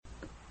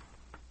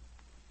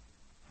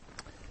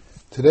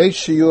Today's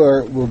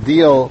shiur will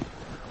deal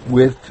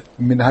with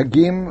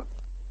minhagim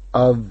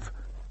of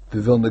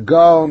the Vilna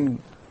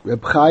Gaon,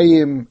 Reb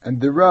Chaim,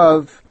 and the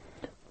Rav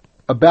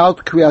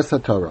about Kriyas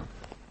HaTorah.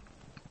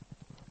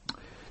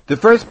 The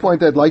first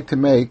point I'd like to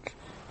make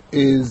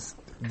is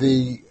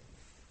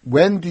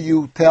when do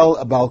you tell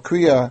a Baal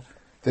Kriya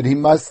that he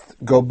must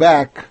go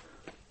back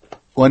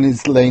on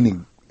his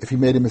laning if he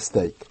made a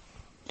mistake?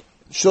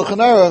 Shulchan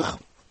Aruch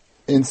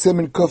in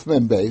Siman Kuf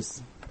Mem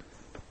Beis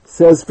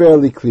says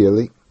fairly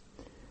clearly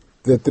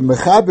that the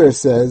Mechaber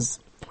says,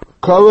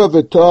 Kora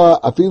v'toa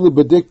afilu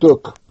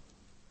b'diktuk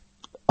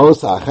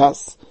os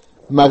achas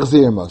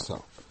machzir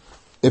moso.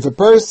 If a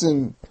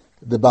person,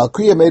 the Baal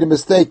Kriya, made a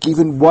mistake,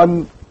 even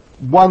one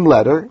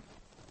letter,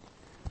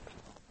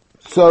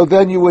 so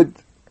then you would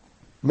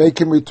make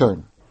him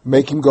return,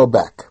 make him go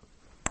back.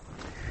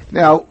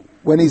 Now,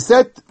 when he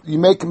said you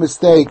make a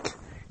mistake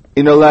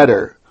in a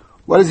letter,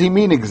 what does he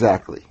mean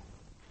exactly?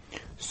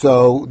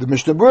 So the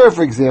Mishnah Berurah,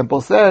 for example,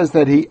 says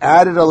that he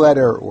added a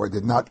letter or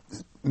did not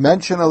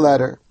mention a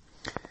letter.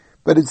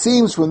 But it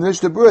seems from the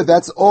Mishnah Berurah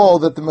that's all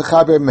that the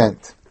Mechaber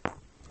meant.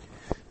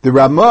 The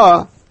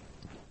Ramah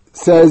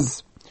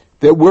says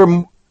that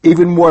we're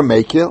even more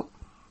mekil.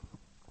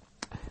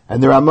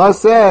 And the Ramah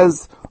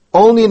says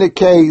only in a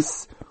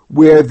case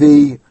where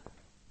the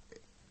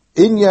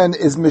inyan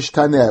is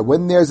mishtaneh,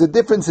 when there's a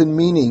difference in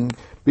meaning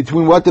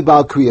between what the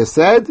Baal Kriya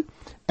said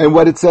and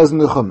what it says in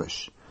the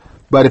Chumash.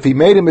 But if he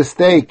made a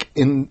mistake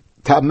in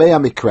Ta'amei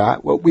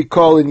HaMikra, what we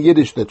call in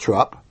Yiddish the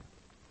trup,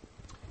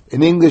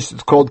 in English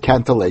it's called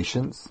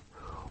cantillations,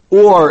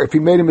 or if he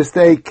made a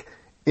mistake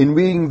in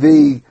reading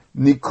the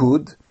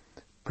Nikud,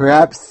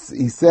 perhaps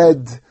he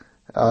said,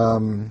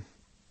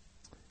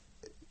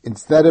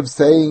 instead of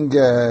saying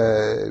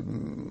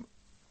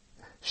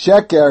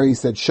sheker, he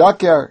said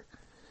shaker,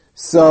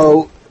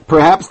 so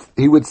perhaps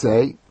he would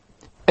say,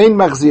 Ein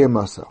machzir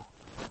moso,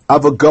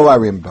 avo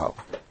goarim bo.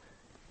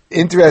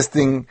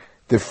 Interesting,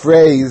 the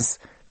phrase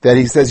that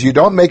he says, you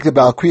don't make the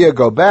Baal Kriya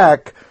go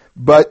back,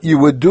 but you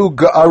would do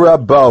Ga'ara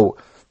Bo.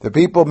 The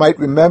people might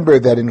remember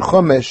that in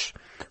Chumash,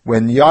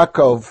 when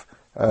Yaakov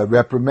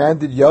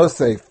reprimanded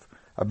Yosef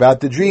about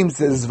the dream,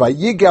 says,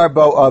 Vayigar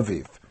Bo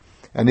Aviv.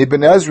 And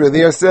Ibn Ezra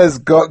there says,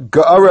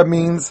 Ga'ara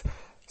means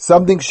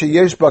something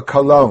sheyesh ba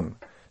kalon.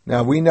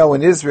 Now we know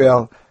in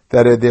Israel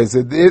that there's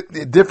a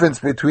difference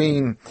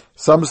between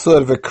some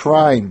sort of a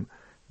crime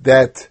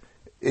that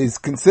is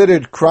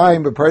considered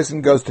crime, a person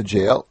goes to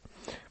jail,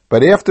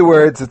 but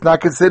afterwards it's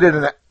not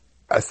considered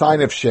a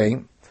sign of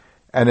shame,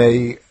 and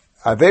a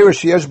Aveira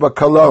sheyesh ba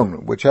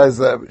kalon, which has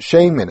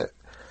shame in it.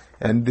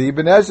 And the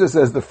Ibn Ezra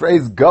says the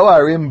phrase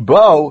goarim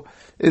bo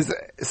is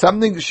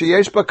something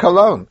sheyesh ba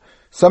kalon.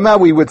 Somehow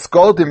we would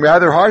scold him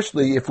rather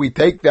harshly if we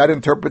take that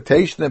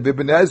interpretation of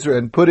Ibn Ezra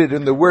and put it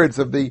in the words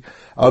of the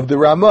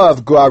Ramah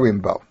of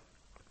goarim bo.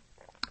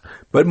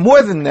 But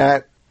more than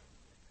that,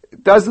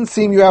 it doesn't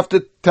seem you have to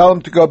tell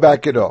him to go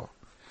back at all.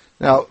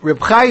 Now, Reb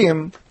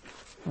Chaim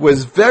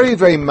was very,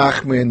 very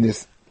machmir in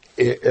this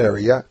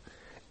area,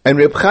 and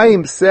Reb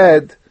Chaim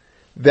said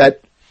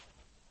that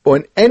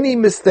on any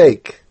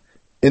mistake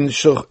in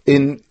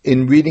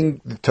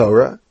reading the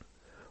Torah,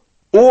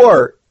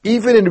 or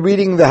even in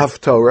reading the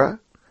Haftorah,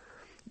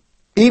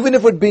 even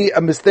if it would be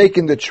a mistake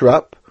in the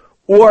Trup,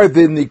 or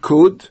the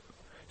Nikud,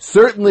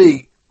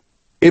 certainly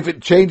if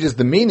it changes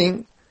the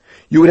meaning,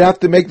 you would have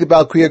to make the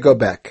Baal Kriya go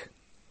back.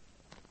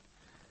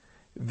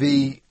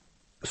 The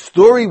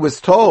story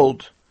was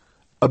told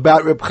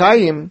about Reb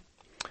Chaim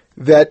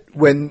that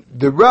when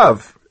the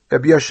Rav,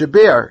 Rabbi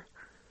Yoshe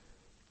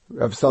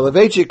Rav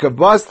Soloveitchik of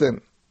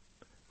Boston,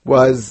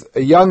 was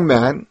a young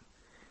man,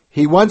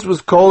 he once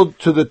was called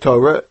to the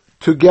Torah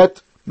to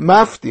get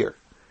maftir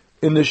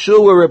in the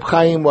shul where Reb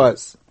Chaim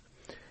was.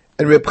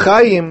 And Reb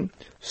Chaim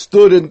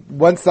stood in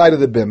one side of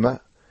the bima.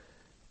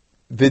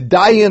 The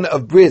Dayan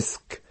of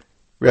Brisk,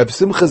 Reb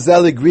Simcha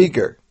Zelig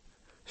Rieger,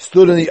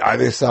 stood on the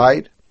other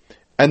side,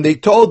 and they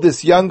told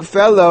this young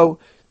fellow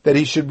that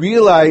he should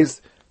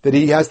realize that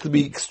he has to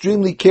be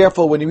extremely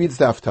careful when he reads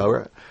the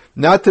Haftarah,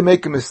 not to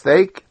make a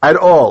mistake at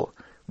all,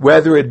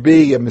 whether it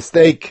be a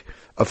mistake,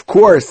 of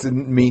course,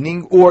 in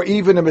meaning, or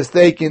even a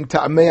mistake in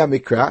Ta'amei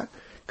HaMikra,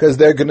 because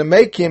they're going to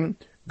make him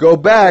go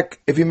back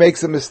if he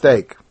makes a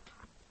mistake.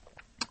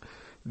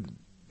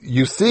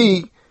 You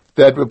see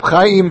that Reb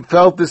Chaim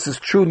felt this is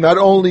true not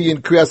only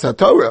in Kriyas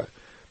HaTorah,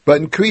 but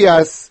in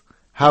Kriyas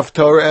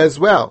Haftorah as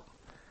well.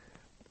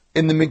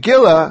 In the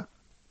Megillah,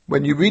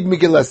 when you read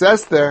Megillas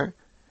Esther,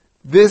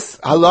 this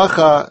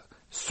halacha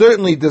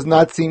certainly does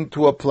not seem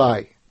to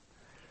apply,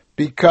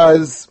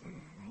 because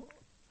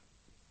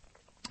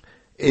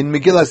in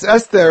Megillas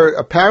Esther,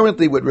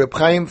 apparently what Reb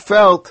Chaim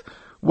felt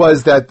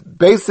was that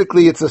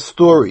basically it's a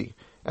story,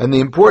 and the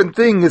important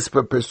thing is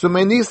for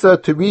Persumei Nisa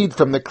to read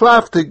from the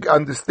Klaf to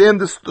understand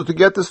to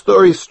get the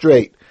story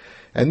straight.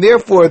 And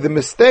therefore the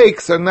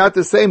mistakes are not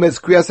the same as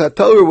Kriyas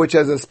HaTorah, which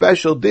has a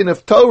special din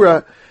of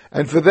Torah,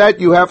 and for that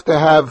you have to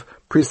have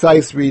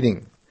precise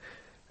reading.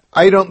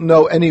 I don't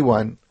know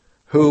anyone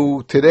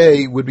who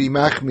today would be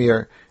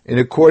machmir in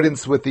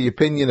accordance with the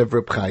opinion of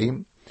Reb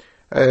Chaim.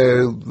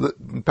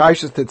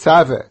 Parshas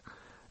Tetzaveh,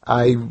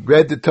 I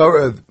read the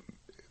Torah,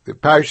 the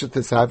Parshas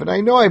Tetzaveh, and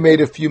I know I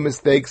made a few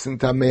mistakes in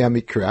Tamei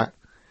HaMikra.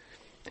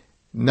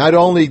 Not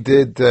only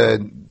did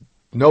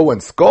no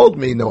one scold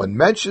me, no one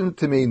mentioned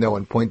to me, no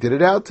one pointed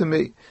it out to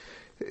me.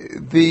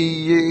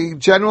 The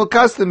general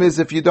custom is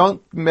if you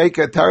don't make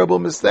a terrible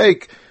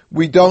mistake,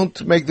 we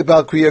don't make the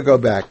Baal Kriya go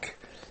back.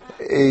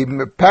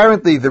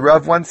 Apparently, the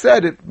Rav once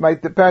said it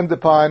might depend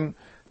upon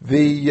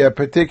the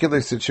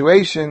particular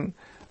situation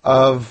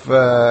of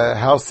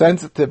how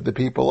sensitive the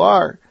people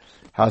are,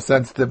 how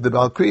sensitive the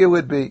Baal Kriya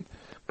would be.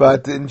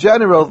 But in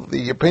general,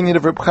 the opinion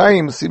of Reb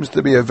Chaim seems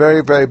to be a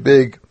very, very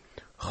big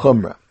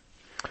chumrah.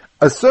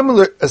 A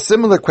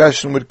similar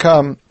question would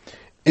come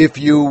if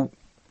you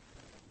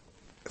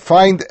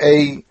find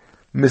a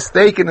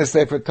mistake in a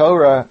Sefer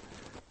Torah,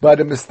 but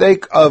a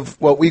mistake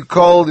of what we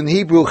call in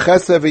Hebrew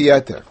chesed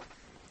v'yeter.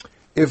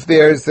 If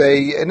there's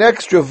an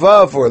extra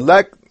vav or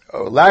lack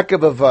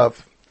of a vav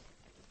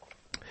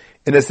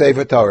in a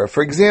Sefer Torah.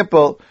 For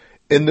example,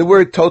 in the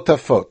word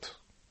totafot.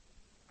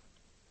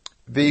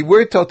 The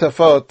word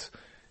totafot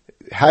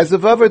has a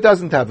vav or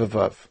doesn't have a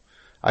vav.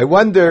 I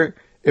wonder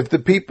if the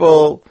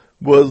people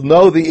will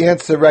know the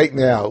answer right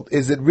now.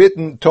 Is it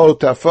written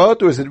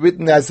totafot, or is it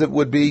written as it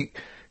would be,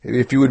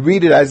 if you would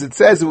read it as it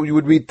says, you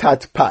would read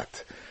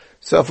tatpat.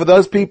 So for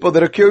those people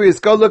that are curious,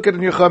 go look at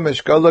in your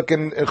Chumash, go look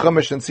in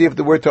Chumash and see if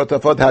the word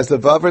totafot has a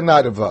vav or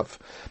not a vav.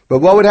 But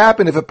what would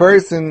happen if a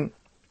person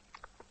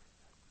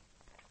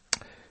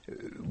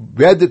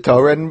read the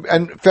Torah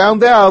and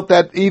found out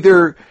that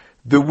either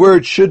the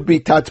word should be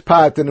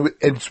tatpat and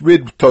it's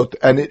read tot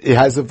and it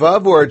has a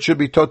vav, or it should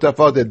be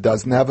totafot that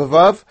doesn't have a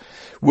vav?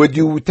 Would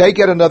you take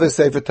out another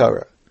Sefer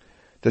Torah?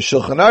 The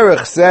Shulchan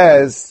Aruch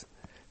says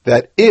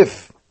that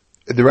if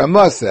the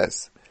Ramah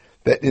says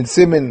that in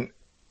Siman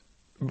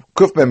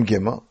Kuf Mem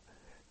Gimel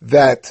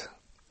that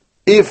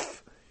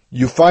if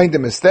you find a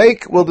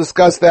mistake, we'll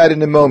discuss that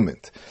in a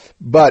moment.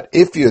 But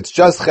if it's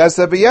just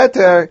chesed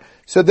v'yeter,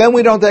 so then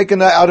we don't take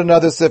out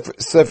another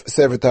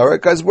Sefer Torah,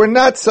 because we're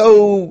not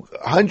so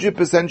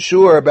 100%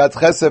 sure about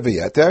chesed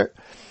v'yeter,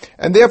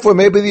 and therefore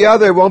maybe the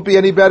other won't be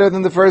any better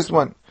than the first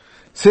one.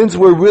 Since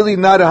we're really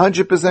not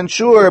 100%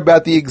 sure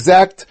about the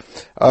exact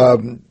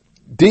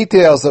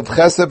details of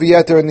chesed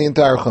v'yeter in the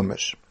entire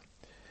Chumash.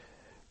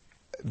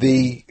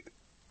 The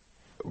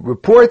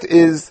report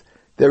is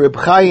that Reb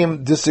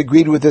Chaim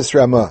disagreed with this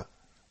Ramah,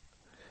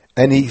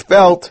 and he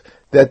felt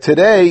that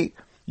today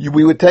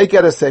we would take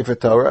out a Sefer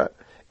Torah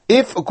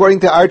if,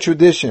 according to our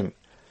tradition,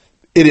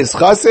 it is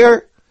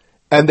chaser,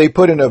 and they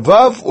put in a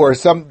vav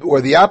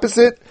or the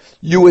opposite,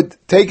 you would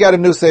take out a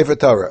new Sefer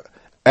Torah.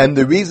 And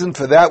the reason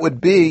for that would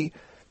be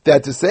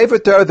that the Sefer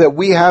Torah that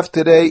we have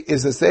today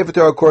is a Sefer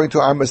Torah according to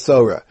our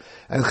Masorah.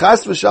 And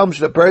chas v'shalom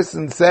should a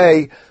person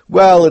say,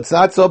 well, it's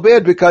not so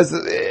bad because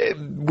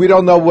we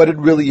don't know what it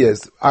really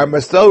is. Our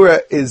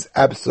Masorah is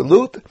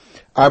absolute.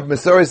 Our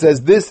Masorah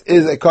says this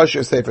is a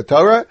kosher Sefer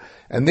Torah,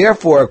 and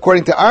therefore,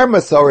 according to our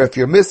Masorah, if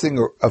you're missing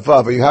a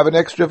vav or you have an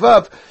extra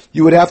vav,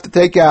 you would have to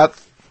take out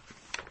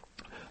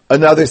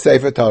another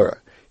Sefer Torah.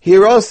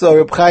 Here also,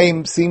 Reb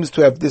Chaim seems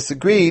to have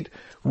disagreed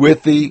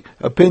with the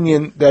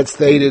opinion that's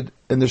stated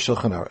in the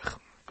Shulchan Aruch.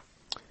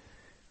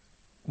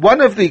 One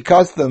of the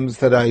customs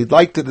that I'd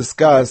like to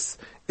discuss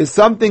is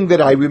something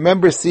that I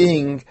remember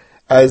seeing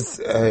as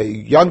a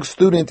young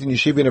student in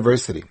Yeshiva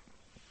University.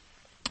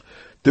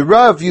 The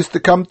Rav used to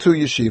come to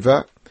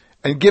Yeshiva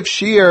and give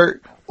shiur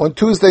on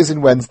Tuesdays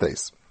and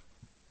Wednesdays.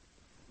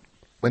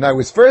 When I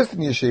was first in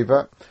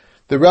Yeshiva,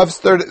 the Rav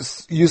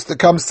used to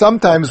come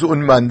sometimes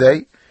on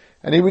Monday,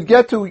 and he would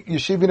get to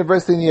Yeshiva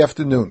University in the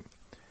afternoon.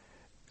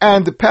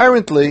 And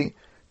apparently,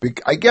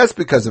 I guess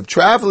because of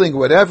traveling,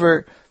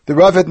 whatever, the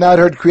Rav had not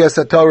heard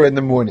Kriyas HaTorah in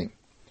the morning.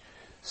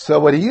 So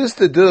what he used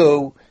to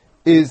do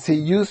is he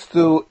used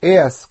to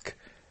ask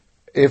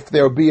if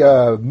there would be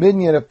a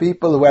minyan of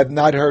people who had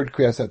not heard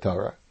Kriyas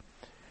HaTorah.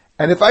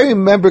 And if I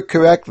remember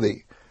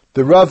correctly,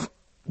 the Rav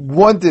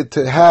wanted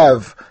to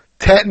have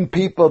 10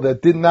 people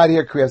that did not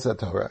hear Kriyas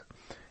HaTorah.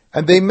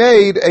 And they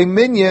made a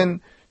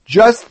minyan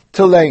just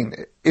to learn.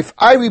 If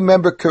I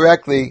remember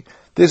correctly,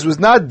 this was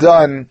not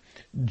done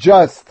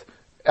just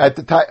at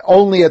the time,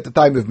 only at the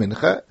time of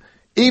Mincha.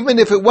 Even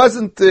if it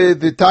wasn't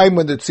the time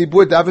when the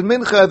Tzibur davened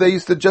Mincha, they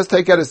used to just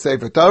take out a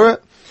Sefer Torah,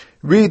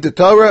 read the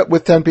Torah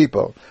with 10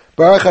 people.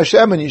 Baruch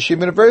Hashem in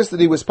Yeshiva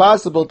University was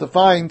possible to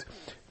find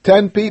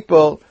 10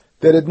 people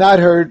that had not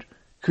heard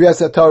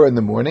Kriyas HaTorah in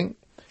the morning,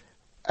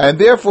 and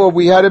therefore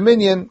we had a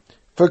minyan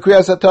for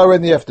Kriyas HaTorah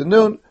in the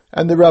afternoon,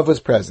 and the Rav was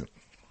present.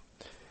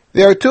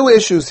 There are two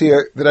issues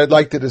here that I'd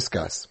like to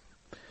discuss.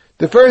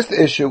 The first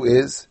issue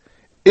is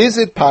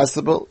it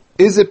possible,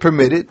 is it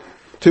permitted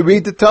to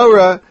read the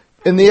Torah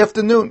in the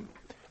afternoon?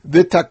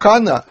 The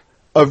takana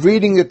of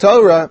reading the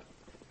Torah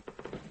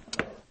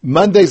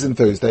Mondays and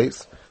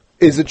Thursdays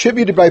is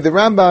attributed by the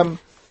Rambam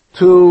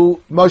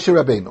to Moshe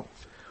Rabbeinu.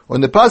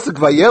 On the pasuk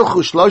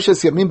Vayelchu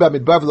shloshes yamim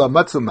b'midbar v'lo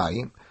matzu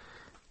mayim,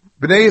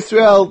 Bnei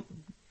Yisrael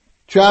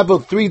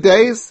traveled 3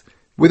 days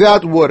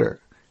without water.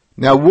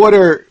 Now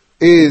water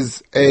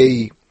is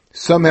a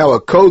somehow a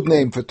code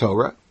name for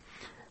Torah.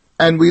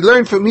 And we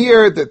learn from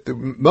here that the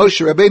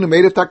Moshe Rabbeinu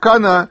made a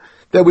takana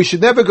that we should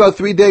never go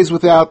 3 days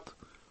without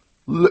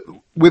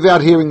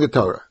hearing the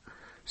Torah.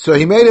 So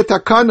he made a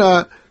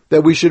takana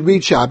that we should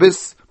read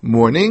Shabbos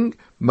morning,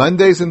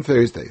 Mondays and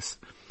Thursdays.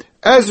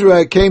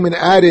 Ezra came and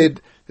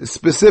added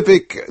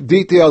specific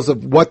details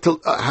of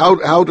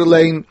how to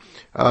lane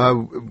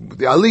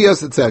the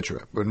aliyahs,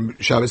 etc.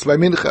 Shabbos by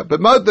mincha.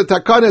 But the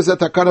takana is a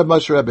takana of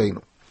Moshe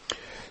Rabbeinu.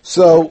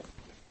 So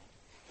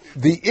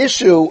the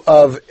issue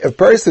of a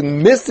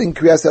person missing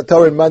Kriyas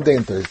HaTorah on Monday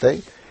and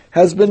Thursday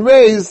has been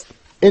raised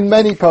in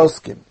many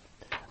poskim.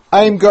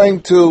 I'm going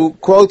to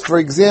quote, for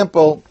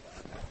example,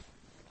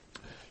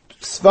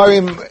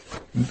 Svarim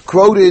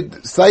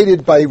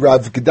cited by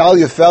Rav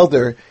Gedalia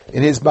Felder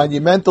in his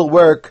monumental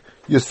work,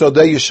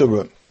 Yesodei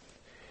Yeshurun.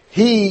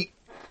 He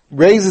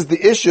raises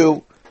the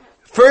issue,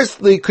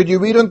 firstly, could you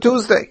read on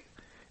Tuesday?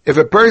 If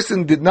a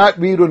person did not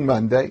read on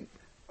Monday,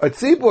 a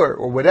tzibur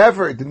or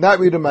whatever did not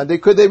read on Monday,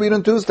 could they read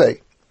on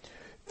Tuesday?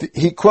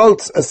 He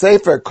quotes a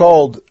sefer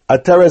called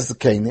Ateres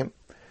Kenim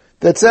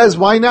that says,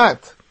 why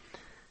not?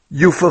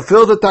 You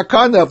fulfill the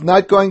takana of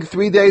not going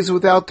 3 days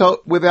without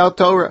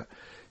Torah.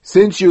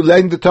 Since you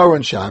learned the Torah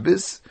on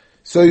Shabbos,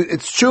 so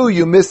it's true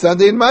you miss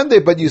Sunday and Monday,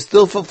 but you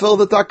still fulfill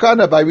the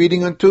takana by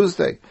reading on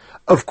Tuesday.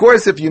 Of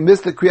course, if you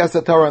missed the Kriyas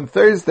HaTorah on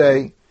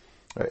Thursday,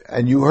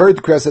 and you heard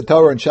Kriyas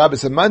HaTorah on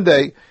Shabbos and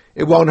Monday,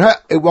 it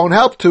won't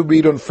help to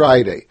read on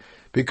Friday,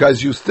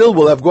 because you still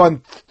will have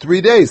gone 3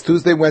 days,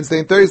 Tuesday, Wednesday,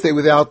 and Thursday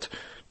without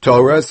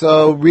Torah,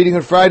 so reading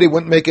on Friday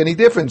wouldn't make any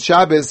difference.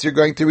 Shabbos, you're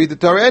going to read the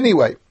Torah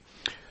anyway.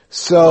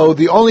 So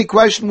the only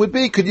question would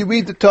be, could you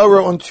read the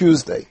Torah on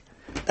Tuesday?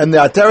 And the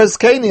Ateres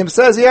Kenim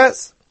says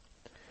yes.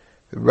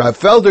 Rav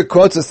Felder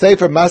quotes a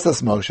sefer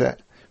Masas Moshe.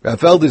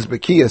 Rav Felder's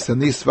Bekias in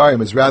these Svarim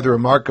is rather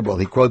remarkable.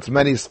 He quotes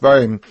many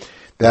Svarim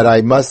that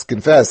I must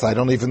confess, I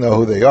don't even know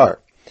who they are.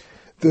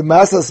 The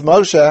Masas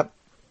Moshe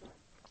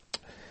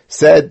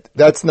said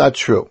that's not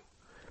true,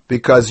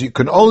 because you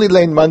can only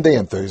lane Monday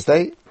and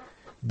Thursday,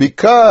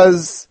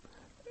 because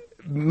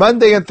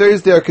Monday and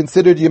Thursday are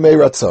considered Yemei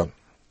Ratzon.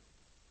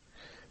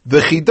 The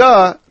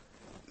Chida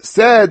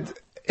said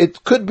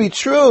it could be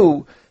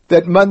true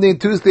that Monday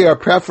and Tuesday are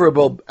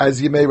preferable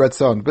as Yemei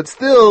Ratzon, but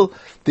still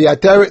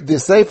the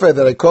sefer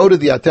that I quoted,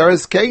 the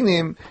Ateres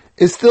Kenim,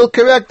 is still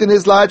correct in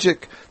his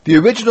logic. The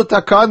original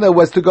takana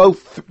was to go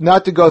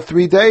not to go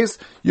 3 days.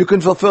 You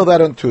can fulfill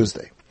that on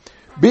Tuesday.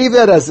 Be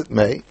that as it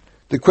may,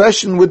 the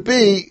question would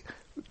be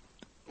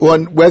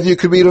on whether you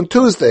could read on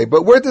Tuesday.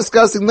 But we're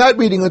discussing not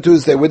reading on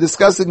Tuesday. We're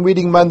discussing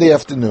reading Monday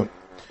afternoon.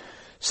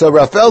 So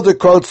Rav Felder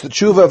quotes the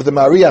tshuva of the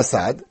Mari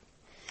Assad,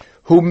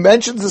 who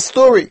mentions a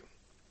story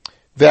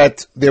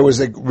that there was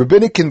a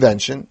rabbinic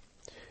convention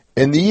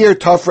in the year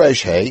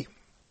Tafresh Hay,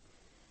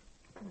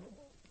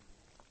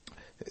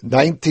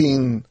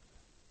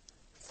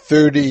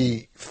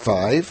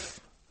 1935,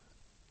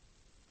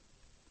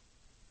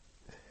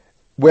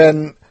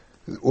 when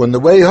on the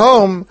way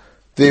home,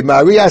 the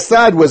Mari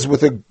Assad was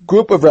with a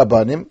group of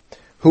Rabbanim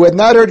who had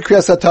not heard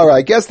Kriyas HaTorah.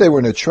 I guess they were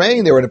in a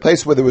train, they were in a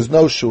place where there was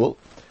no shul,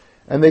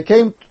 and they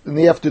came in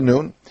the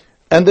afternoon,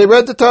 and they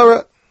read the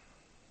Torah.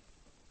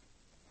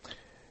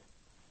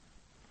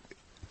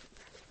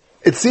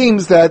 It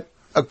seems that,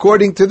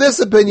 according to this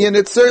opinion,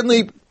 it's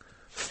certainly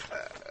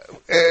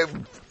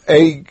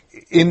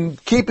in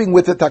keeping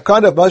with the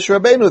takana of Moshe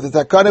Rabbeinu. The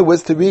takana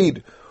was to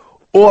read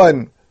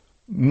on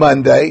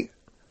Monday,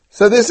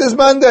 so this is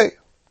Monday.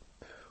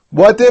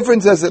 What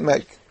difference does it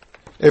make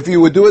if you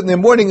would do it in the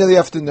morning or the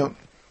afternoon?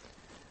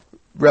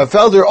 Rav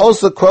Felder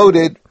also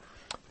quoted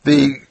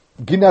the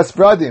Ginas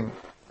Vradim,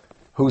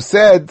 who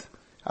said,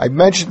 I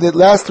mentioned it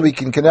last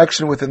week in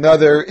connection with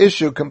another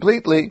issue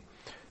completely,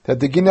 that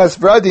the Ginas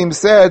Vradim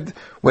said,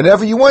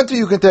 whenever you want to,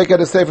 you can take out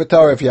a Sefer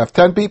Torah. If you have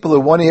 10 people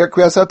who want to hear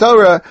Kriyas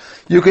HaTorah,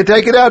 you can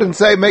take it out and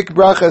say, make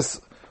brachas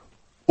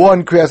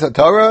on Kriyas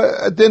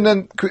HaTorah, din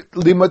and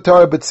limud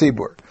Torah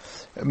b'tzibur.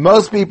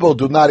 Most people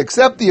do not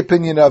accept the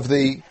opinion of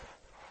this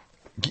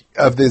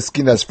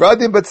Ginas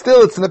Vradim, but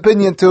still it's an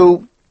opinion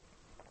to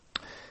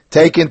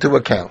take into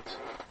account.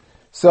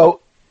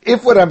 So,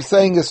 if what I'm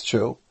saying is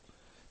true,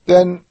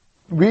 then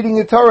reading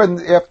the Torah in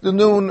the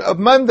afternoon of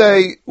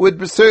Monday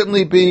would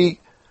certainly be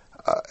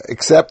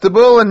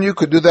acceptable, and you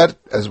could do that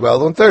as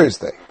well on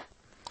Thursday.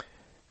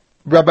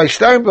 Rabbi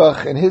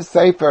Steinbach, in his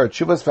Sefer,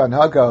 Tshuvas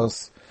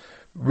V'Hanhagos,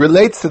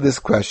 relates to this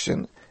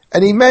question,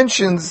 and he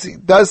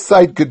does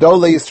cite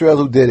Gedolei Yisrael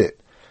who did it,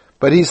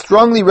 but he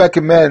strongly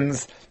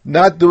recommends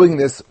not doing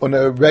this on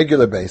a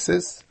regular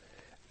basis,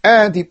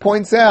 and he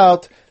points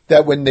out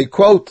that when they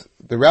quote,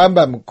 the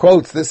Rambam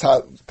quotes this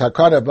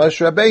takana of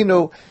Moshe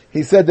Rabbeinu,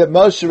 he said that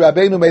Moshe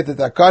Rabbeinu made the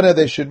takana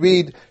they should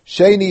read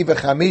Sheni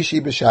v'Chamishi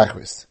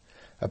b'Shachris.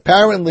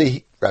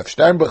 Apparently, Rav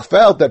Steinbach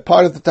felt that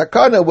part of the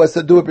takana was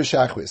to do it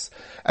b'Shachris.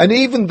 And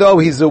even though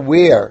he's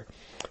aware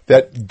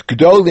that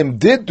Gedolim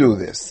did do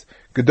this,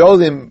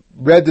 Gedolim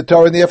read the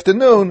Torah in the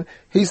afternoon,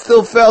 he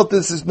still felt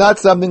this is not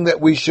something that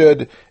we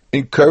should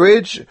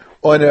encourage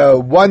on a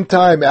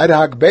one-time ad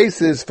hoc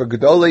basis for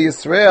Gedolei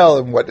Yisrael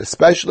and what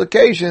special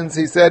occasions.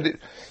 He said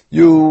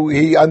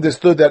he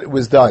understood that it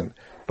was done,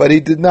 but he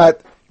did not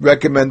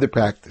recommend the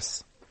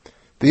practice.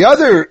 The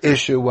other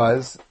issue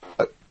was,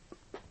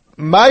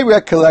 my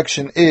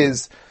recollection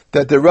is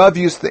that the Rav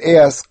used to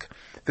ask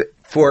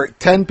for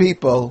 10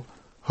 people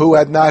who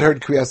had not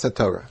heard Kriyas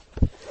HaTorah.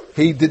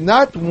 He did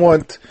not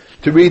want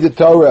to read the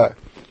Torah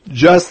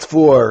just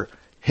for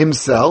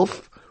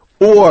himself,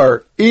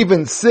 or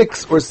even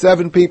 6 or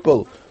 7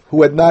 people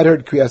who had not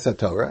heard Kriyas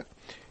HaTorah.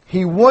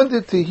 He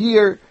wanted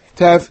to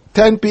have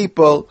 10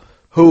 people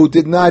who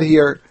did not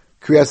hear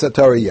Kriyas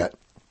HaTorah yet.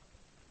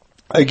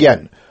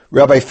 Again,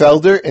 Rabbi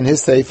Felder in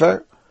his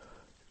Sefer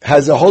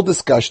has a whole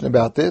discussion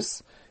about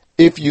this.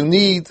 If you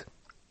need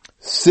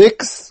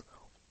 6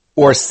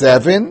 or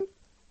 7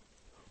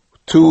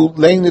 to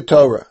learn the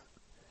Torah.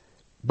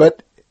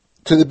 But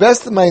to the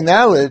best of my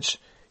knowledge,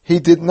 he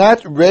did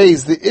not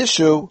raise the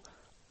issue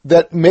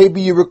that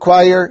maybe you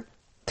require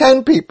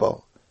 10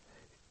 people.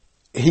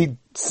 He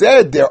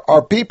said there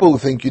are people who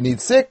think you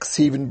need 6.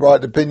 He even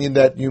brought an opinion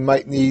that you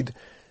might need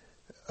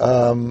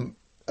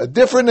a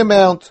different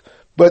amount,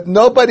 but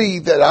nobody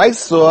that I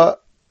saw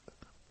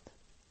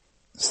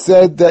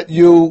said that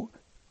you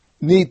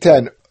need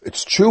 10.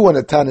 It's true on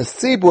a Tanis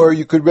Tzibur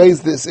you could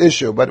raise this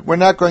issue, but we're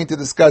not going to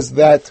discuss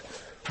that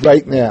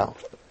right now.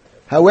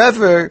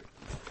 However,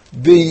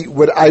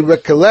 what I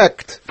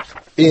recollect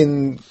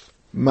in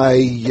my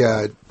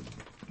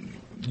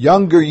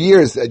younger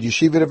years at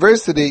Yeshiva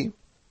University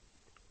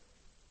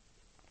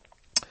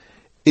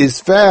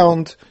is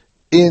found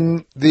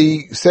in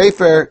the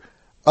Sefer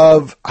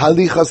of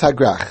Halichos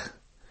Hagrach.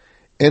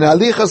 In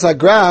Halichos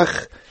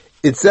Hagrach,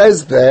 it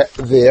says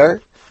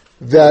there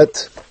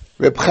that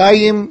Reb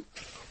Chaim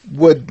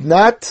would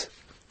not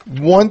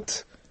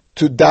want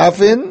to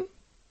daven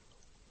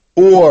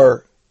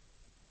or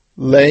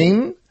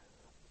lane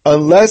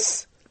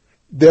unless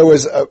there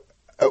was a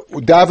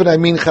daven, I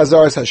mean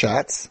Chazaras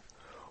Hashatz,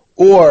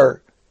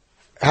 or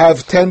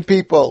have 10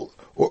 people,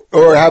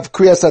 or have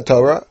Kriyas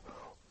HaTorah,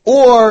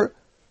 or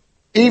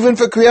even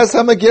for Kriyas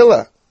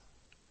HaMegillah.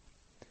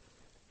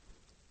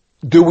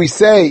 Do we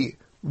say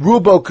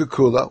Rubo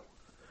Kekulo?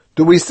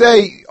 Do we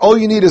say all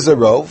you need is a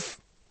rov?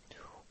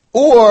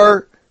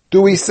 Or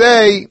do we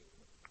say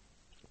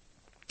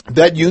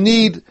that you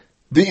need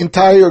the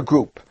entire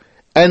group?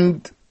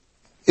 And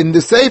in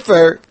the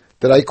Sefer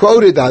that I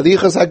quoted,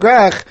 Halichos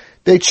Hagrach,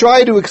 they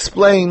try to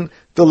explain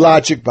the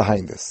logic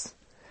behind this.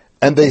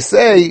 And they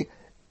say,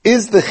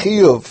 is the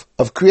chiyuv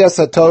of Kriyas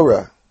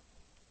HaTorah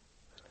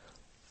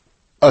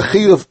a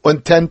chiyuv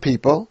on 10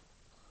 people?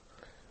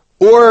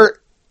 Or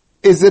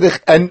is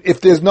it, and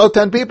if there's no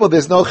 10 people,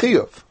 there's no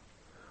chiyuv?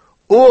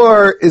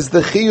 Or is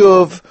the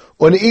chiyuv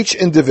on each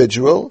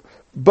individual,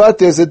 but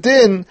there's a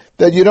din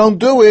that you don't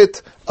do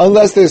it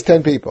unless there's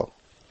 10 people?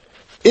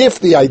 If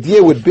the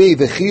idea would be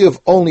the chiyuv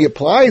only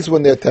applies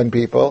when there are 10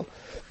 people,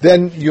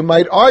 then you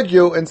might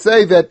argue and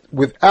say that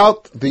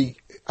without the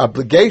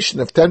obligation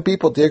of 10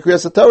 people to hear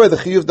Kriyas HaTorah, the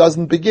chiyuv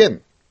doesn't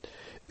begin.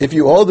 If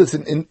you hold it's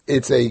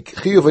a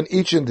chiyuv on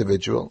each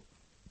individual,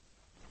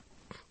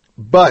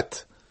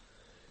 but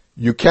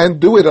you can't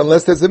do it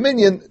unless there's a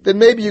minyan, then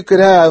maybe you could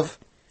have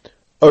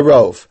a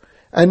rov.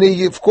 And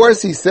of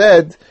course he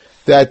said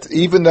that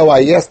even though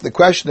I asked the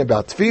question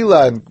about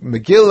Tefillah and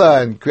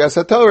Megillah and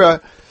Kriyas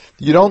HaTorah,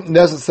 you don't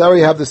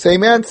necessarily have the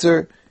same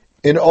answer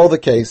in all the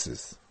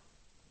cases.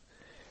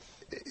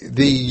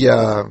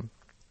 The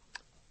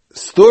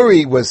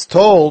story was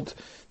told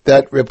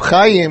that Reb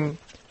Chaim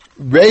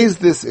raised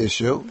this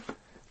issue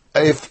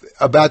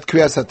about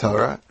Kriyas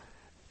HaTorah,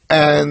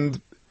 and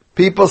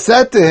people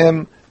said to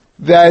him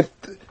that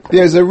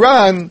there's a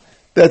Ran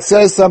that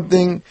says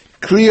something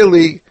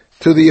clearly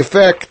to the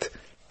effect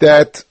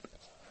that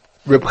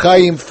Reb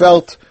Chaim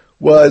felt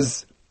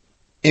was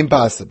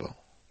impossible.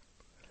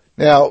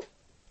 Now,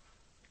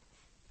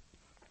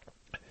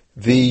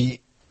 the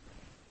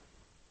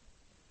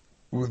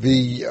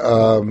Rebbe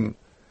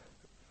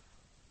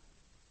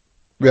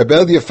Elia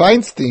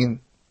Feinstein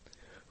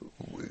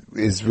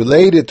is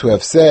related to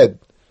have said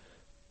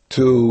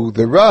to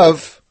the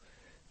Rav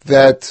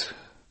that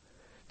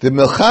the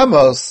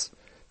Milchamos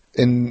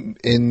in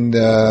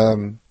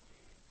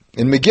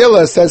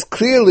Megillah says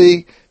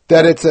clearly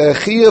that it's a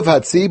chiyuv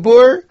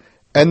hatzibur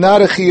and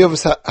not a chiyuv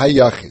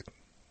hayachid.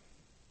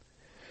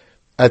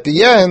 At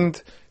the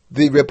end,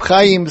 the Reb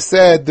Chaim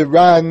said the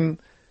Ran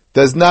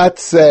does not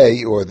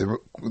say, or the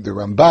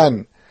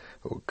Ramban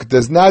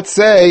does not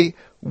say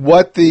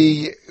what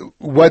the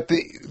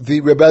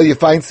Rebbe Elia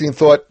Feinstein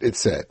thought it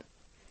said,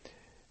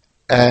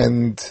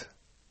 and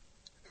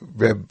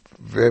with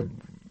the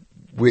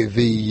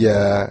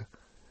Rebbe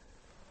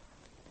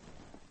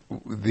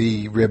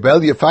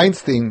Elia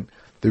Feinstein,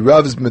 the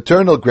Rav's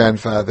maternal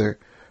grandfather,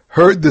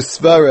 heard the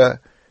svara,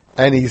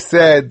 and he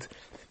said,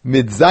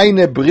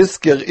 "Mitzayne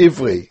brisker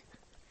ivri."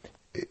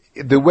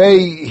 The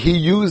way he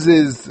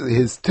uses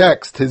his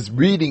text, his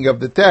reading of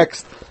the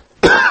text,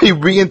 he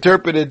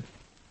reinterpreted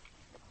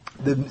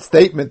the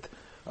statement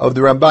of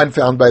the Ramban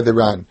found by the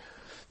Ran.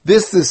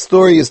 This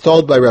story is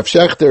told by Rav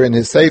Shechter in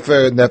his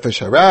Sefer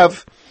Nefesh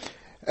Harav.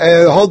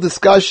 A whole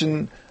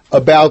discussion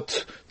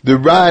about the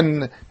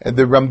Ran and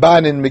the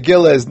Ramban in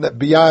Megillah is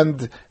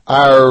beyond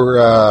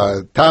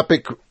our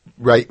topic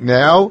right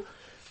now,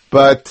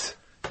 but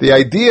the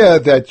idea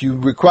that you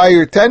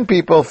require 10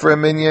 people for a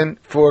minyan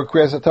for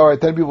Kriyas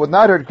HaTorah, 10 people would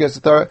not heard Kriyas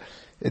HaTorah,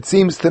 it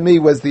seems to me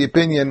was the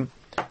opinion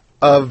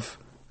of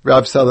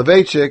Rav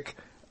Soloveitchik,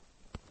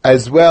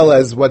 as well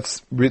as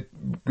what's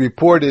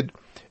reported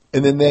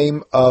in the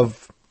name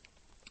of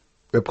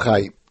Reb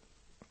Chaim.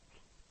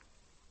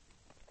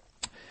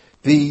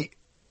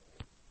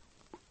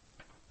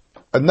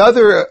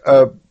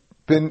 Another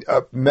thing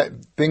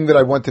that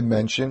I want to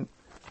mention,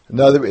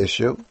 another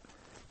issue,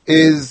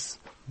 is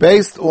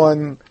based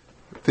on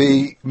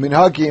the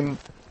minhagim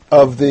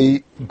of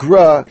the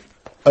Gra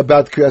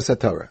about Kriyas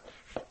HaTorah.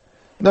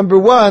 Number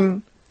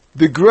one,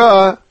 the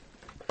Gra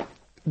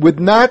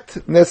would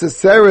not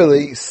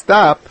necessarily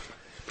stop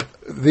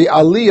the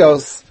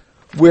aliyos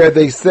where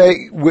they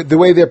say, the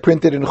way they're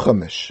printed in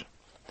Chumash.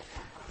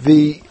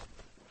 The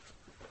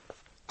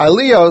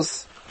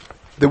aliyos,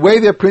 the way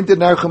they're printed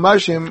in our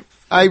Chumashim,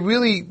 I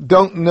really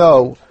don't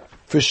know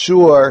for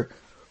sure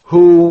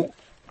who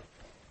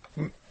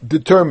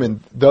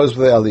determined those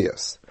were the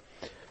aliyos.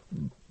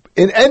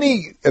 In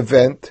any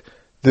event,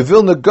 the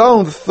Vilna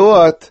Gaon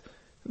thought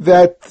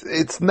that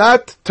it's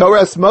not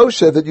Torah's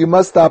Moshe that you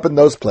must stop in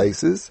those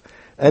places,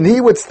 and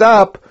he would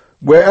stop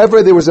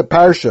wherever there was a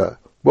parsha,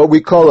 what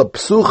we call a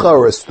psucha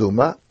or a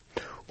stuma,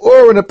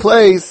 or in a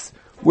place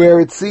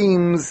where it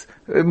seems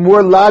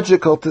more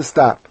logical to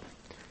stop.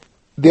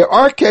 There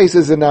are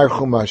cases in our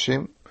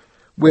Chumashim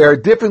where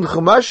different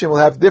Chumashim will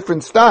have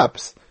different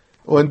stops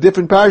on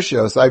different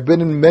parshas. I've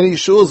been in many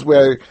shuls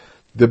where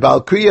the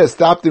Baal Kriya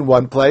stopped in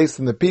one place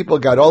and the people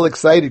got all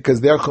excited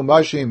because their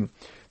Chumashim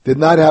did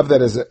not have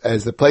that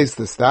as a place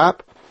to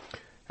stop.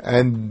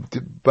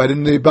 But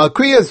in the Baal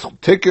Kriya's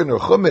Tikkun or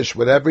Chumash,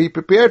 whatever he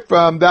prepared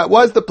from, that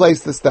was the place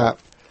to stop.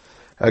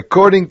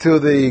 According to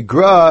the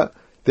Gra,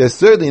 there's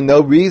certainly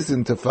no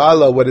reason to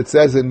follow what it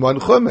says in one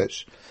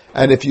Chumash.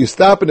 And if you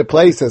stop in a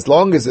place, as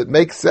long as it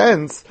makes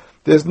sense,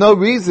 there's no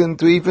reason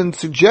to even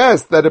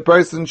suggest that a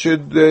person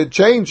should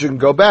change and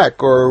go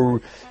back or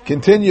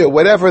continue,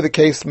 whatever the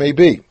case may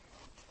be.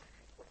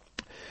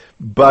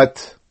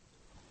 But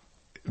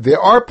there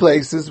are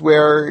places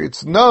where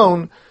it's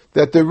known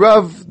that the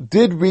Rav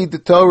did read the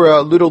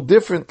Torah a little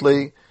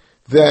differently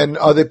than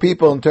other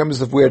people in terms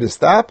of where to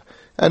stop.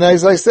 And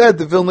as I said,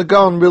 the Vilna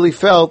Gaon really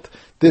felt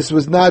this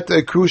was not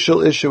a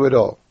crucial issue at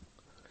all.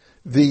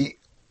 The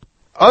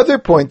other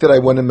point that I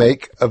want to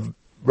make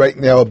right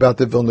now about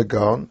the Vilna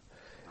Gaon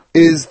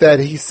is that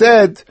he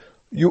said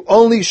you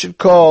only should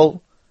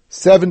call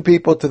 7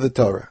 people to the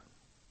Torah.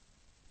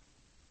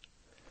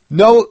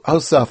 No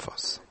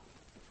hosafos.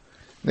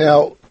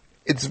 Now,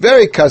 it's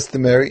very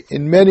customary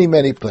in many,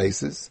 many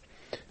places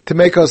to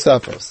make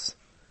hosafos.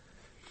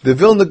 The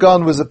Vilna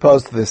Gaon was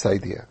opposed to this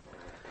idea.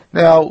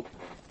 Now,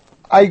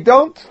 I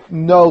don't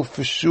know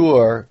for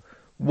sure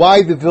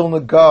why the Vilna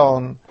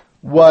Gaon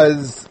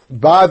was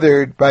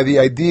bothered by the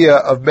idea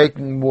of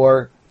making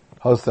more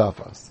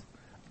hosafos.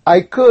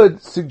 I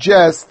could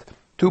suggest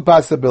 2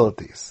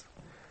 possibilities.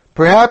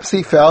 Perhaps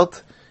he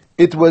felt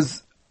it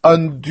was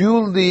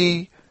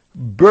unduly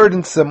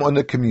burdensome on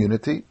the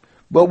community,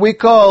 what we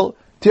call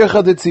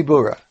tircha de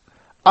tzibura.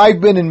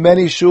 I've been in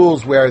many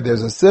shuls where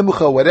there's a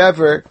simcha,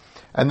 whatever,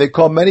 and they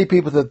call many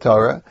people to the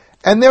Torah,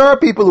 and there are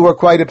people who are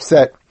quite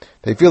upset.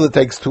 They feel it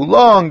takes too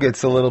long,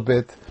 it's a little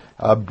bit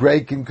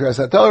break in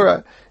Kriyas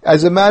HaTorah.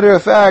 As a matter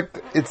of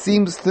fact, it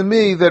seems to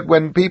me that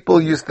when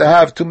people used to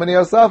have too many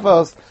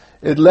hosafos,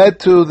 it led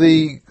to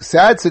the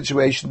sad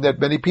situation that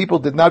many people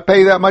did not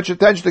pay that much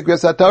attention to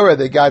Kriyas HaTorah.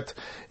 They got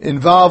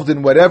involved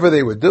in whatever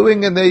they were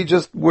doing, and they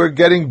just were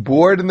getting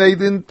bored, and they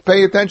didn't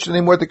pay attention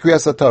anymore to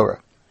Kriyas HaTorah.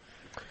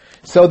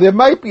 So there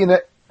might be an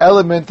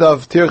element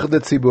of tircha de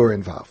tzibur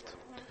involved.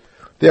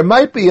 There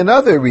might be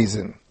another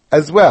reason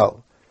as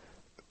well.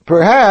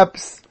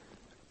 Perhaps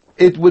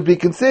it would be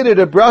considered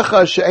a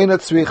bracha she'ena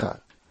tzricha.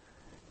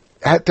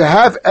 To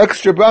have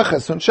extra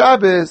brachas on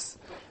Shabbos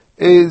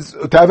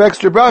to have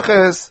extra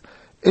brachas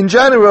in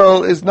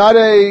general is not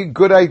a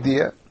good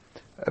idea.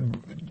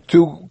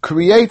 To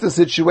create a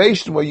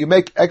situation where you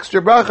make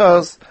extra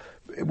brachas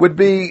would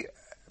be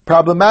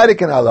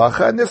problematic in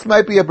halacha, and this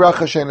might be a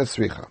bracha she'ena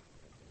tzricha.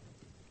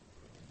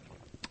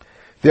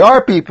 There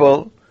are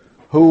people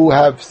who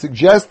have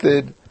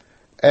suggested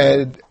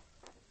a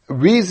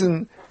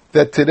reason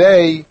that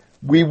today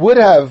we would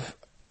have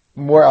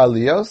more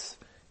aliyos,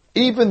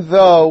 even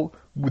though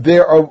they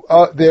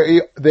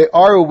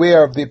are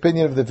aware of the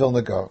opinion of the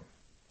Vilna Gaon.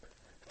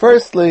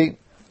 Firstly,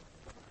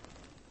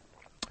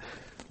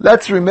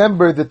 let's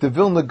remember that the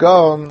Vilna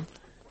Gaon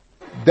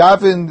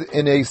davened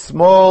in a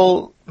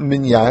small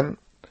minyan.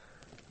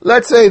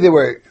 Let's say there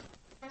were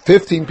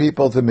 15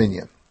 people to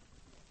minyan.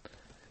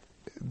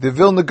 The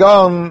Vilna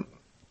Gaon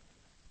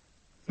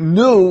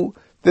knew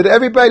that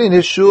everybody in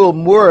his shul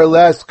more or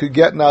less could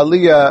get an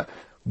aliyah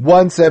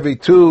once every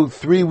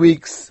 2-3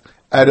 weeks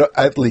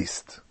at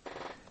least.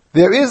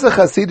 There is a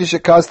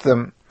Hasidic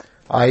custom.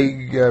 I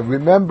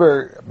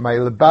remember my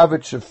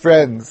Lubavitcher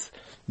friends,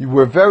 you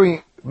were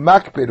very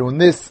makpid on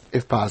this,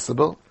 if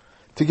possible,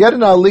 to get an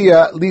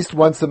aliyah at least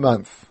once a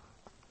month.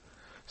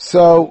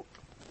 So,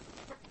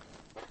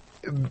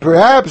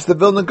 perhaps the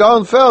Vilna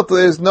Gaon felt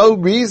there's no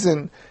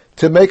reason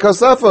to make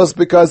Osafos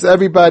because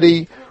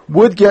everybody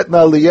would get an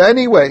aliyah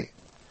anyway.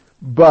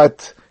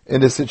 But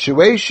in a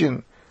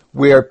situation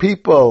where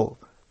people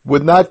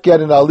would not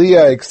get an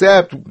aliyah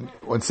except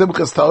on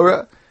Simchas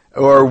Torah,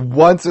 or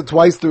once or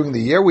twice during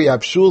the year. We have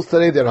shuls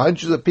today that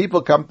hundreds of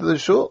people come to the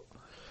shul.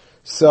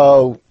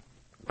 So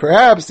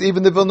perhaps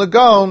even the Vilna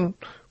Gaon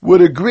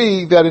would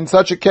agree that in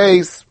such a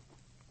case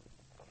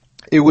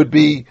it would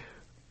be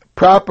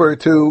proper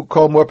to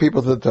call more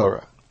people to the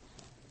Torah.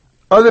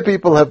 Other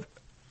people have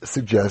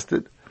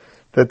suggested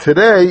that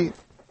today,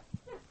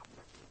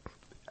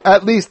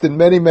 at least in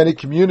many, many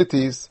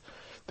communities,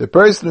 the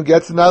person who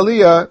gets an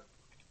aliyah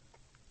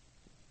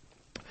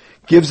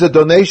gives a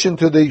donation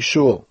to the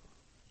shul.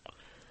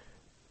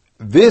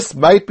 This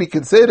might be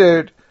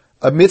considered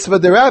a mitzvah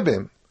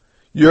derabim.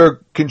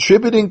 You're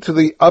contributing to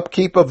the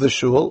upkeep of the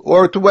shul,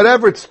 or to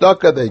whatever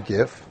tzedakah they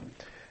give,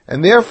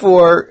 and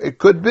therefore it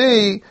could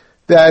be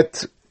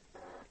that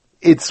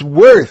it's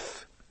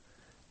worth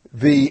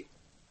the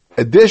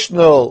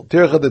additional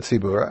tircha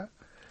d'tzibura.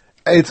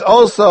 It's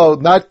also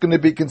not going to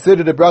be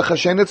considered a bracha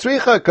she'eina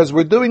tzricha, because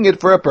we're doing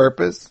it for a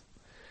purpose,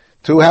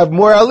 to have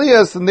more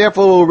aliyahs, and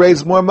therefore we'll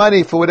raise more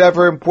money for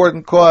whatever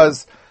important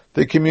cause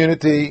the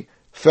community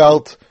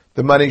felt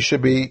the money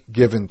should be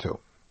given to.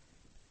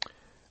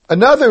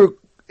 Another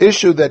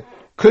issue that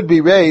could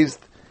be raised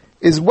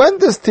is, when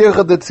does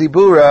tircha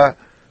d'tzibura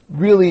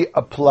really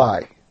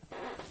apply?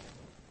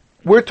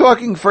 We're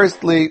talking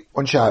firstly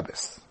on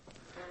Shabbos.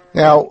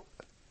 Now,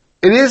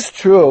 it is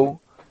true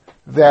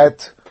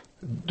that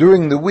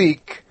during the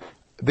week,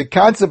 the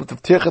concept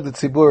of tircha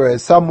d'tzibura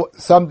is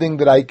something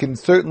that I can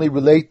certainly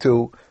relate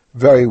to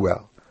very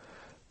well.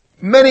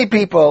 Many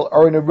people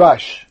are in a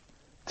rush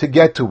to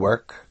get to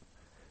work.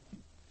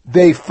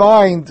 They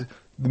find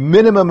the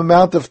minimum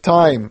amount of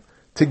time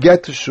to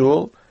get to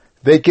shul.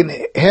 They can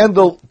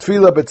handle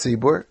tefillah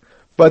b'tzibur,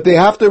 but they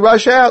have to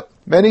rush out.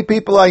 Many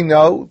people I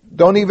know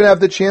don't even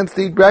have the chance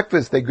to eat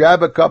breakfast. They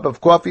grab a cup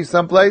of coffee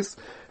someplace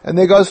and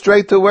they go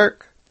straight to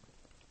work.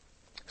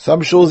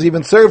 Some shuls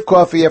even serve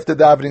coffee after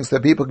davening so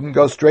that people can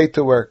go straight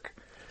to work.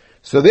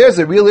 So there's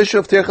a real issue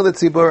of tircha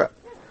d'tzibura.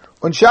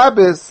 On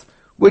Shabbos,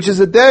 which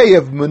is a day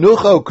of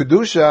menucha or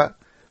kedusha,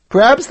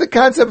 perhaps the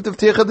concept of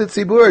tircha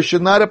d'tzibura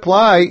should not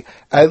apply,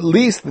 at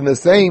least in the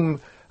same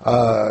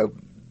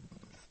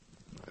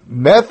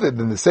method,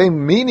 in the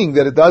same meaning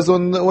that it does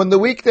on the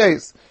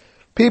weekdays.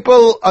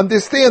 People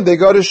understand, they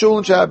go to shul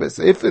on Shabbos.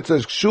 If it's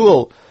a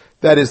shul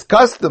that is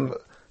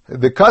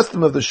the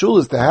custom of the shul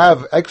is to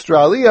have extra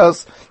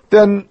aliyahs,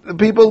 then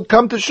people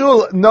come to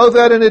shul, know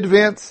that in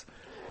advance.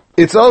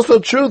 It's also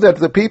true that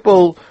the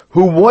people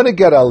who want to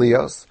get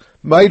aliyahs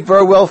might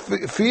very well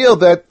feel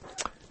that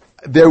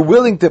they're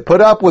willing to put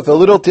up with a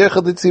little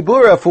tircha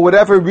d'tzibura for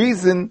whatever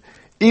reason,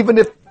 even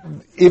if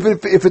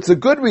it's a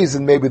good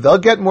reason. Maybe they'll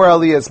get more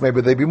aliyahs,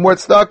 maybe they'll be more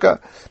tzedakah.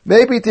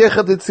 Maybe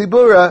tircha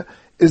d'tzibura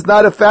is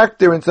not a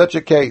factor in such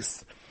a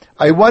case.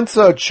 I once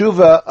saw a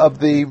tshuva of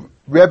the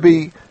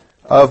Rebbe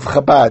of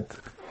Chabad,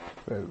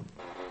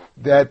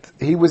 that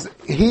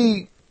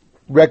he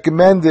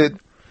recommended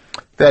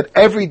that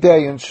every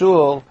day in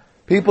shul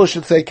people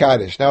should say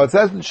Kaddish. Now it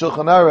says in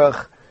Shulchan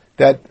Aruch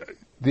that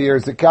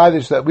there's a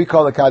Kaddish that we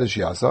call a Kaddish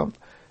Yasam,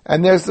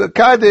 and there's a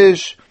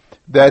Kaddish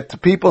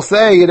that people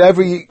say at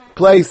every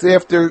place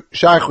after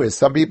Shachris.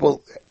 Some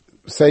people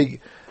say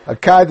a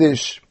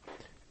Kaddish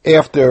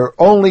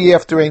only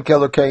after Ein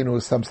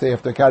Kelokeinu, some say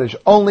after Kaddish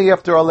only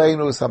after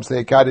Aleinu, some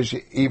say Kaddish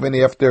even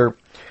after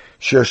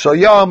Shir Shal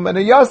Yom, and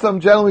a Yasam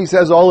generally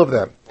says all of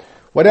them.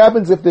 What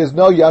happens if there's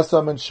no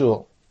Yasam in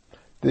shul?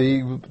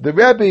 The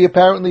Rebbe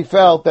apparently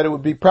felt that it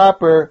would be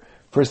proper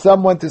for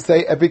someone to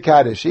say every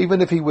Kaddish,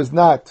 even if he was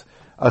not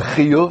a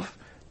Chiyuv,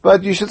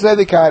 but you should say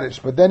the Kaddish.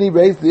 But then he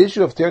raised the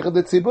issue of tircha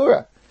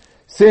d'tzibura.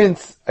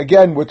 Since,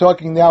 again, we're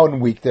talking now in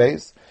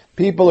weekdays,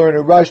 people are in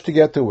a rush to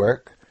get to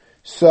work,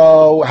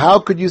 so how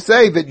could you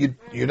say that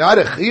you're not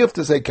a Chiyuv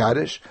to say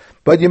Kaddish,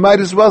 but you might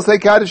as well say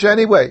Kaddish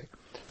anyway?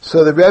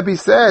 So the Rebbe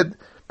said,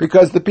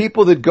 because the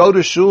people that go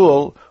to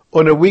shul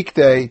on a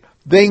weekday,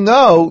 they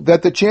know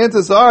that the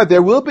chances are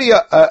there will be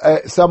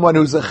someone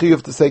who's a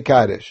chiyuv to say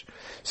Kaddish.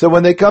 So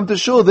when they come to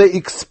shul, they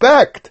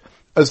expect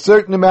a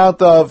certain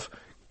amount of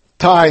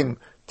time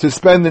to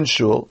spend in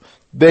shul.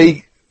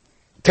 They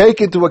take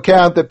into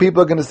account that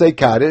people are going to say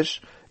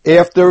Kaddish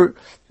after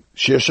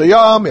Shir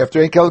Shayam,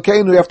 after Ein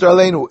Kelokeinu, after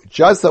Aleinu. It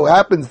just so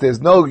happens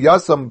there's no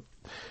Yasam,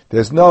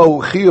 there's no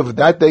chiyuv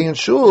that day in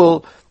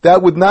shul.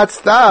 That would not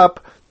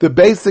stop the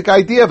basic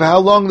idea of how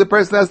long the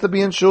person has to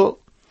be in shul.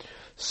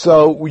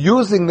 So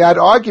using that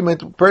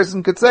argument, a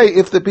person could say,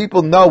 if the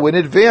people know in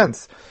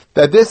advance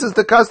that this is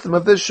the custom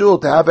of this shul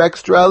to have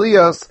extra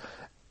aliyahs,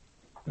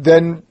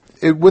 then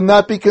it would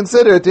not be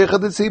considered tircha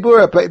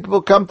d'tzibura.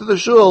 People come to the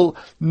shul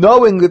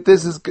knowing that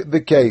this is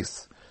the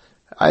case.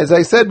 As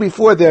I said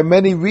before, there are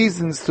many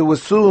reasons to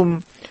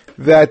assume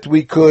that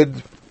we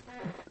could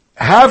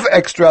have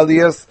extra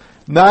aliyahs,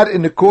 not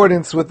in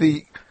accordance with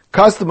the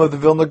custom of the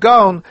Vilna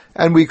Gaon,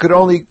 and we could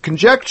only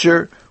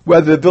conjecture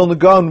whether the Vilna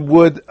Gaon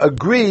would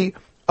agree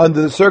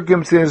under the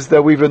circumstances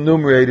that we've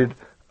enumerated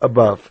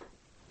above.